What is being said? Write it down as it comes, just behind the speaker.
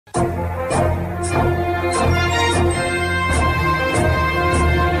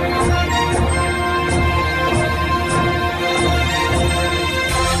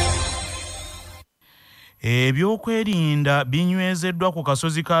Ebyokwelinda binywezeddwa ku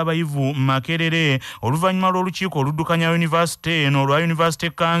kasozi k'abayivu Makerere oluvannyuma lw'olukiiko oluddukanya University n'olwa University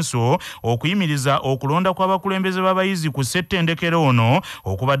Council okuyimiriza okulonda kw'abakulembeze b'abayizi ku ssettendekero ono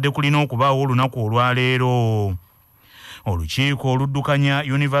okubadde kulina okubaawo olunaku olwaleero. Olukiiko oluddukanya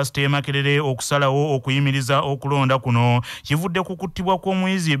University Makerere okusalawo okuyimiriza okulonda kuno kivudde ku kuttibwa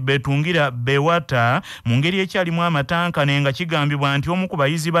kw'omuyizi Betungira Bewata mu ngeri ekyalimu amatankane nga kigambibwa nti omu ku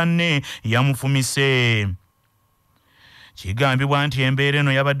bayizi banne yamufumise. Kigambibwa nti embeera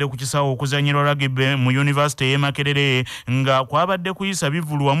eno yabadde ku kisawo okuzanyirwa rugby mu University y'e Makerere nga kwabadde kuyisa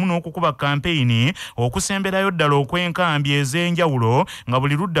bivulu wamu n'okukuba kampeyini okusemberayo ddala okw'enkambi ez'enjawulo nga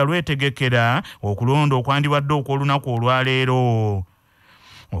buli ludda lwetegekera okulonda okwandibadde okw'olunaku olwaleero.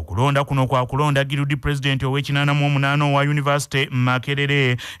 Okulonda kuno kwa kulonda Girudi President ow'ekinana wa University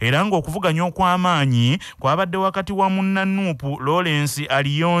Makerere era ng'okuvuganya okw'amaanyi kwabadde wakati wa munnanuupu Lawrence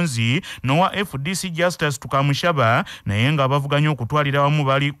Alionzi n'owa FDC Justice Tukamushaba naye nga bavuganya okutwalira wamu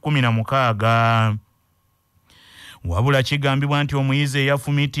bali 16. Wabula kigambibwa nti omuyizi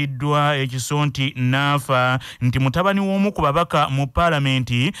eyafumitiddwa ekisonti n'afa nti mutabani w'omu ku babaka mu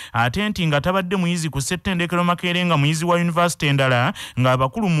Parliament ate nti nga tabadde muyizi ku ssettendekero Makerere nga muyizi wa University endala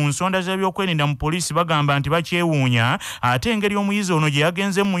ng'abakulu mu nsonda z'ebyokwelinda mu poliisi bagamba nti bakyewuunya ate engeri omuyizi ono gye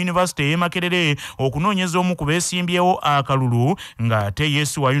yagenze mu University y'e Makerere okunoonyeza omu ku beesimbyewo akalulu ng'ate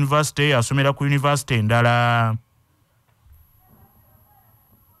Yesu wa University asomera ku University endala.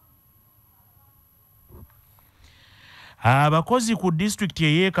 Abakozi ku district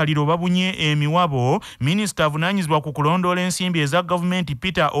y'Ekaliro babunye emiwabo Minister avunaanyizibwa ku kulondoola ensimbi eza gavumenti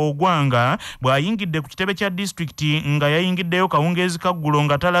Peter Ogwanga bw'ayingidde ku kitebe kya district nga yayingiddeyo kawungeezi kaggulo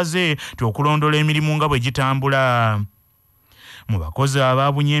nga talaze ti okulondoola emirimu nga bwe gitambula. Mu bakozi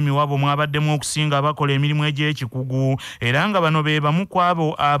ababunye emiwabo mwabaddemu okusinga abakola emirimu egy'ekikugu era nga bano be bamu ku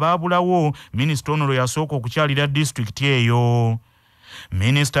abo abaabulawo Minisita ono lwe yasooka okukyalira district eyo.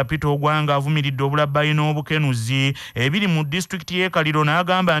 Minister Peter Ogwanga avumiridde obulabbayi n'obukenuzi ebiri mu district y'Ekaliro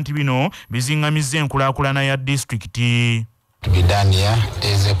n'agamba nti bino bizingamizza enkulaakulana ya district. To be done here,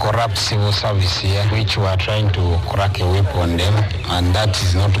 there's a corrupt civil service here which we are trying to crack a whip on them, and that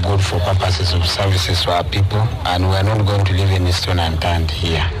is not good for purposes of services for our people, and we are not going to leave any stone unturned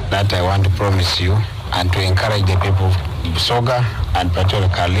here. That I want to promise you and to encourage the people of Busoga and particularly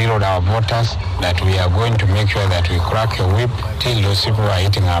Kaliro, our voters, that we are going to make sure that we crack a whip till those people who are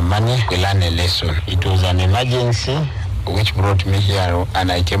eating our money, we learn a lesson. It was an emergency which brought me here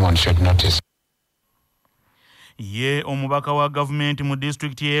and I came on short notice. Ye omubaka wa government mu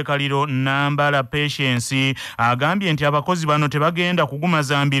district y'Ekaliro Nambala Patience agambye nti abakozi bano tebagenda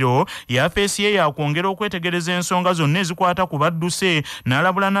kugumaza mbiro yafeesi ye yakwongera okwetegereza ensonga zonna ezikwata ku badduse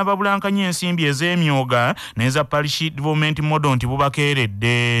n'alabula n'ababulankanya ensimbi ez'emyoga n'eza parish development model nti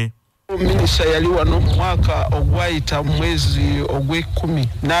bubakeeredde. Minisita yali wano mwaka ogwayita mwezi ogw'ekumi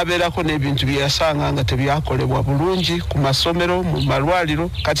n'abeerako n'ebintu bye yasanga nga tebyakolebwa bulungi ku masomero mu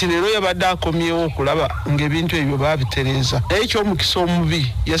malwaliro kati leero yabadde akomyewo okulaba ng'ebintu ebyo baabitereeza naye eky'omukisa omubi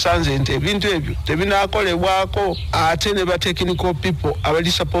yasanze nti ebintu ebyo tebinaakolebwako ate ne ba technical people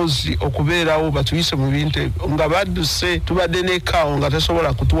abali suppose okubeerawo batuyise mu bintu ebyo nga badduse tubadde n'ekaawo nga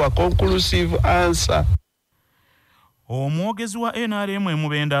tasobola kutuwa conclusive answer. Omwogezi wa NRM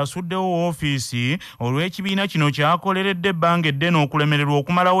Mubenda asuddewo ofiisi olw'ekibiina kino kyakoleredde ebbanga eddene okulemererwa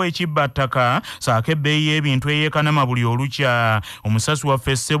okumalawo ekibbattaka saako ebbeeyi y'ebintu eyeekanama buli olukya. Omusasi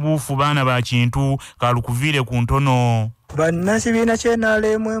waffe Ssebuufu baana ba kintu kalukuviire ku ntono. Bannakibiina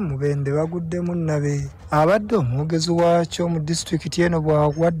ky'NRM Mubende baguddemu nnabe. Abadde omwogezi wakyo mu disitulikiti eno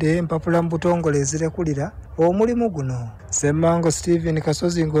bw'awadde empapula mu butongole ezirekulira omulimu guno. Ssemmango Stephen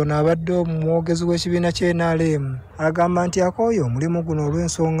Kasozi ng'ono abadde omwogezi w'ekibiina ky'NRM agamba nti akooye omulimu guno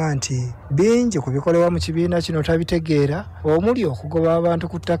olw'ensonga nti bingi ku bikolebwa mu kibiina kino tabitegeera omuli okugoba abantu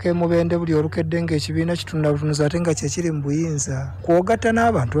ku ttaka e Mubende buli olukedde ng'ekibiina kitunda butunuzi ate nga kyekiri mu buyinza kwogatta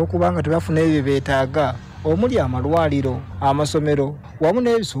n'abantu okuba nga tebafuna ebyo beetaaga omuli amalwaliro amasomero wamu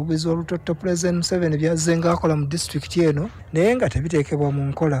n'ebisuubizo olutotto President Museveni byazze ng'akola mu disitulikiti eno naye nga tebiteekebwa mu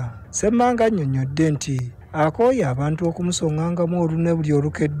nkola. Ssemanga annyonnyodde nti akooye abantu okumusongangamu olune buli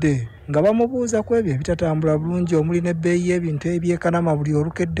olukedde nga bamubuuza ku ebyo ebitatambula bulungi omuli n'ebbeeyi y'ebintu ebyekanama buli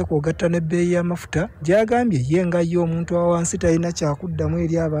olukedde kw'ogatta n'ebbeeyi y'amafuta gy'agambye ye nga ye omuntu wa wansi talina kyakuddamu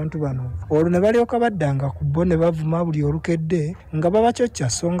eri abantu bano. Olwo ne balyoka baddanga ku bo ne bavuma buli olukedde nga babacocca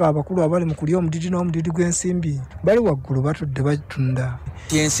so nga abakulu abali mu kulya omudidi n'omudidi gw'ensimbi bali waggulu batudde batunda.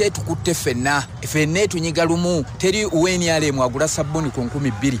 Ensi etukutte ffenna etunyiga lumu. Teri uwenyale mwagula sabuni ku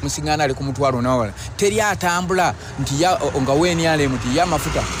 2,000 musingana ali ku mutwalo nawala. Teri atambula nti nga wenyale muti ya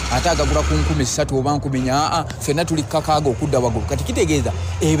mafuta atagagula ku 3,000 oba 10,000. Ffenna tuli kakaaga okudda waggulu. Kati kitegeeza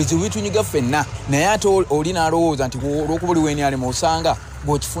ebizibu bitunyiga ffenna naye ate oli n'alowooza nti olw'okuba oli wenyale osanga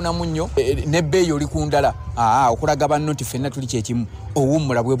bw'okifunamu nnyo n'ebbeeyi oli ku ndala okulaga banno nti ffenna tuli kyekimu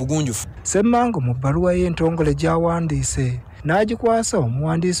owummula bwe bugunjufu. Ssemmango mu bbaluwa y'entongole gy'awandiise n'agikwasa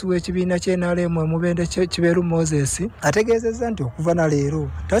omuwandiisi w'ekibiina ky'NRM Mubende Kiberu Moses ategeezezza nti okuva na leero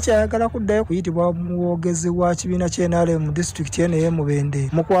takyayagala kuddayo kuyitibwa muwogezi wa kibiina ky'NRM mu disitulikiti eno y'Mubende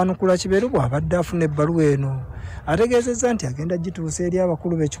mu kwanukula Kiberu bw'abadde afuna ebbaluwa eno. Ategeezezza nti agenda gituusa eri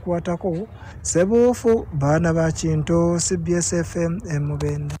abakulu bekikwatako. Sebuufu baana ba Kinto, CBS FM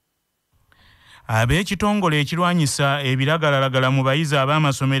Mubende. Ab'ekitongole ekirwanyisa ebiragalalagala mu bayizi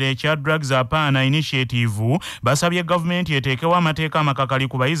ab'amasomero ekya Drugs Apana Initiative basabye gavumenti eteekewo amateeka amakakali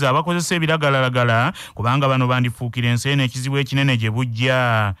ku bayizi abakozesa ebiragalalagala kubanga bano bandifuukira enseeno ekizibu ekinene gye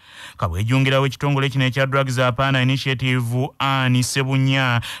bujja. Kabwejjungirawo ekitongole kino ekya Drugs Apana Initiative Ani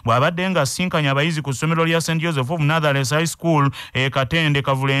Sebunya bw'abadde nga asinkanya abayizi ku ssomero lya St. Joseph of Nazareth High School Katende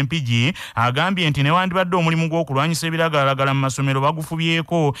Kavula Empigi agambye nti newandibadde omulimu gw'okulwanyisa ebiragalalagala mu masomero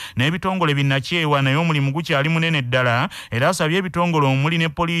bagufubyeko n'ebitongole binnakye naye omulimu gukyali munene ddala era asabye ebitongole omuli ne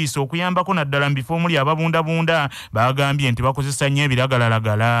poliisi okuyambako naddala mu bifo omuli ababundabunda bagambye nti bakozesa nnyo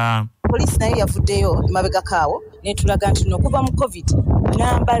ebiragalalagala. Poliisi nayo yavuddeyo emabega kaawo netulaga nti okuva mu COVID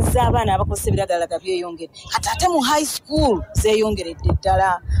namba z'abaana abakozesa ebiragalalagala byeyongedde ate mu high school zeeyongeredde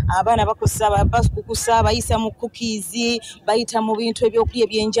ddala. Abaana bakukusa bayisa mu cookies bayita mu bintu ebyokulya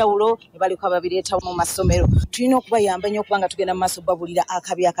ebyenjawulo ne baleka babireeta mu masomero. Tulina okubayamba nnyo okuba nga tugenda mu maaso babulira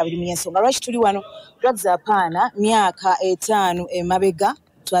akabi akabiri mu ensonga lwaki tuli wano. Drugs Apana myaka 5 emabega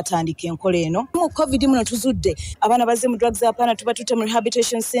twatandika enkola eno. Mu COVID muno tuzudde abaana bazze mu Drugs Apana tuba tutte mu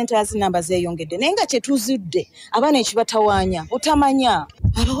rehabilitation centers namba zeeyongedde naye nga kyetuzudde abaana ekibatawaanya butamanya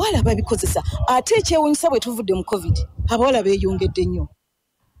abawala babikozesa ate ekyewuunyisa bwe tuvudde mu COVID abawala beeyongedde nnyo.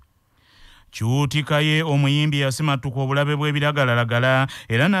 Kyutikaye omuyimbi yasimatuka obulabe bw'ebiragalalagala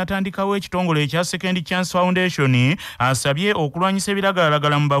era n'atandikawo ekitongole ekya Second Chance Foundation asabye okulwanyisa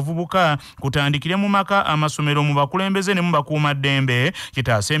ebiragalalagala mu bavubuka kutandikire mu maka amasomero mu bakulembeze ne mu bakuumaddembe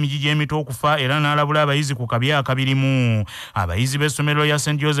kitaasa emigi gy'emito okufa era n'alabula abayizi ku kabi akabirimu. Abayizi b'essomero lya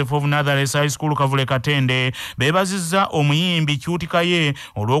St. Joseph of Nazareth High School Kavule Katende beebazizza omuyimbi Kyutikaye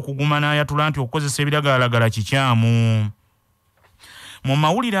olw'okuguma n'ayatula nti okukozesa ebiragalalagala kikyamu. Mu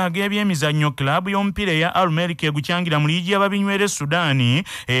mawulire ag'ebyemizannyo kilabu y'omupiira eya Almerike egukyangira mu liigi y'ababinywere Sudaani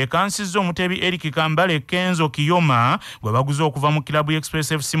ekansizza omutebi Eric Kambale Kenzo Kiyoma gwe baguze okuva mu kilabu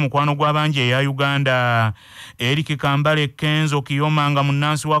Express FC mukwano gw'abangi eya Uganda. Eric Kambale Kenzo Kiyoma nga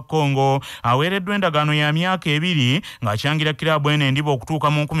munnansi wa Congo aweereddwa endagaano ya myaka 2 ng'akyangira kilabu eno endiba okutuuka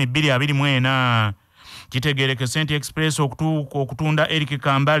mu 2024. Kitegereke St. Express okutunda Eric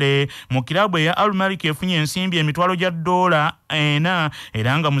Kambale mu kilabu ya Almerike efunye ensimbi emitwalo gya $4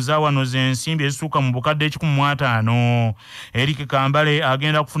 era nga muzaawano z'ensimbi ezisuuka mu bukadde 15. Eric Kambale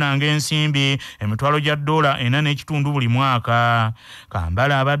agenda kufunanga ensimbi emitwalo gya $4.4 buli mwaka.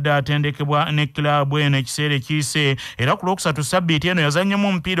 Kambale abadde atendekebwa ne kilabu eno ekiseera ekiyise era ku Lwokusatu Sabbiiti eno yazannyamu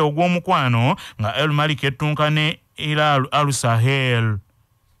omupiira ogw'omukwano nga Almerike ettunka ne Hilal Al-Sahel.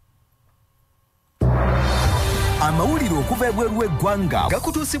 Amawulire okuva ebweru w'eggwanga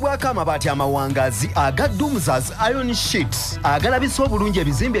gakutuusibwako amabaati amawangaazi aga Dumzas Iron Sheets agalabisa obulungi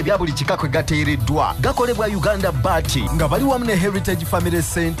ebizimbe ebya buli kika kwe gateereddwa. Gakolebwa Uganda Bati nga bali wamu ne Heritage Family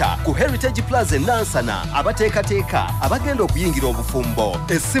Center ku Heritage Plaza Nansana abateekateeka abagenda okuyingira obufumbo.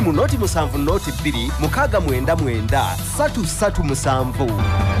 Essimu noti 7 noti 2 699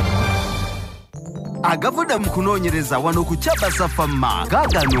 337. Agavuda mu kunoonyereza wano ku Chabasa Fama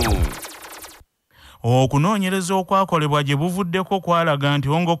gaagano. Okunoonyereza okwakolebwa gye buvuddeko kwalaga nti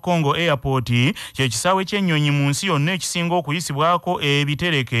Hong Kong Airport kye kisaawe ky'ennyonyi mu nsi yonna ekisinga okuyisibwako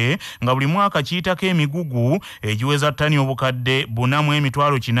ebitereke nga buli mwaka kiyitako emigugu egiweza ttani obukadde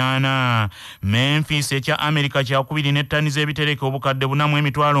 4,800. Memphis ekya Amerika kyakubiri ne ttani z'ebitereke obukadde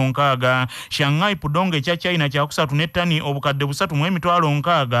 4,600. Shanghai Pudong ekya China kyakusatu ne ttani obukadde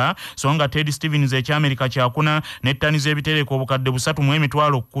 3,600 so nga Ted Stevens ekya Amerika kyakuna ne ttani z'ebitereke obukadde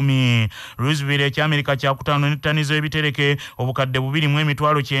 3,1000. Louisville ekya America kyakutaano ne ttani z'ebitereke obukadde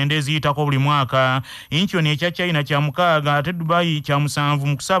 2.9 eziyitako buli mwaka. Incheon ekya China kya 6 ate Dubai kya 7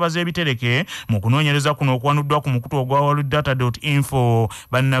 mu kusaabaza ebitereke mu kunoonyereza kuno okwanuddwa ku mukutu ogwa worlddata.info.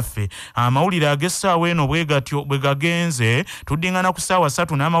 Bannaffe amawulire ag'essaawa eno bwegatyo bwe gagenze tuddingana ku ssaawa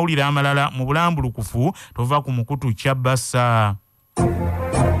 3 n'amawulire amalala mu bulambulukufu tova ku mukutu Kyabassa.